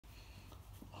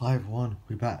Hi everyone,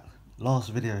 we're back. Last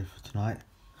video for tonight.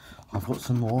 I've got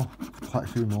some more, quite a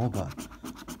few more, but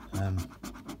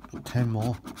got 10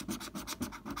 more.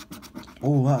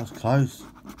 Oh, that was close.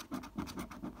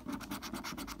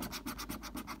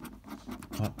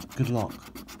 Right, good luck.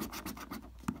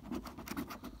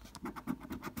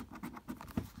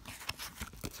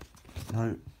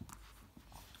 No,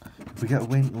 if we get a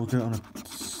win, we'll do it on a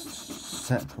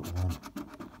separate one.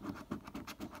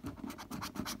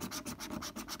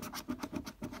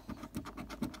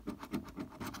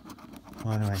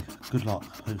 Well, anyway, good luck.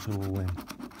 Hopefully we'll win.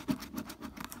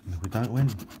 And if we don't win,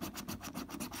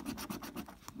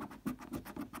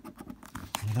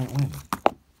 we don't win.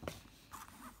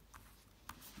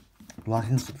 Like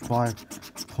and subscribe,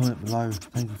 comment below.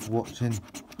 Thank you for watching.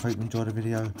 Hope you enjoyed the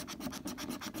video.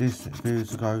 This video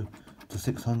to go to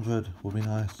 600 will be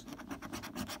nice,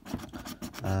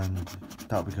 and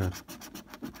that'll be good.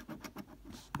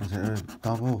 Is it a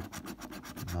double?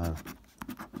 No.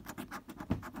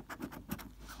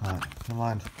 Right, never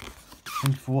mind.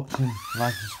 Thank you for watching.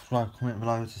 Like and subscribe, comment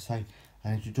below to say,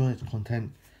 and if you enjoyed the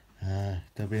content,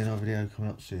 there'll be another video coming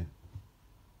up soon.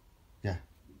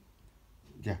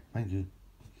 Yeah, thank you.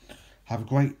 Have a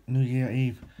great New Year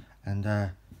Eve, and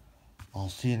I'll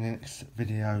see you in the next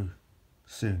video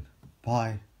soon.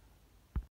 Bye.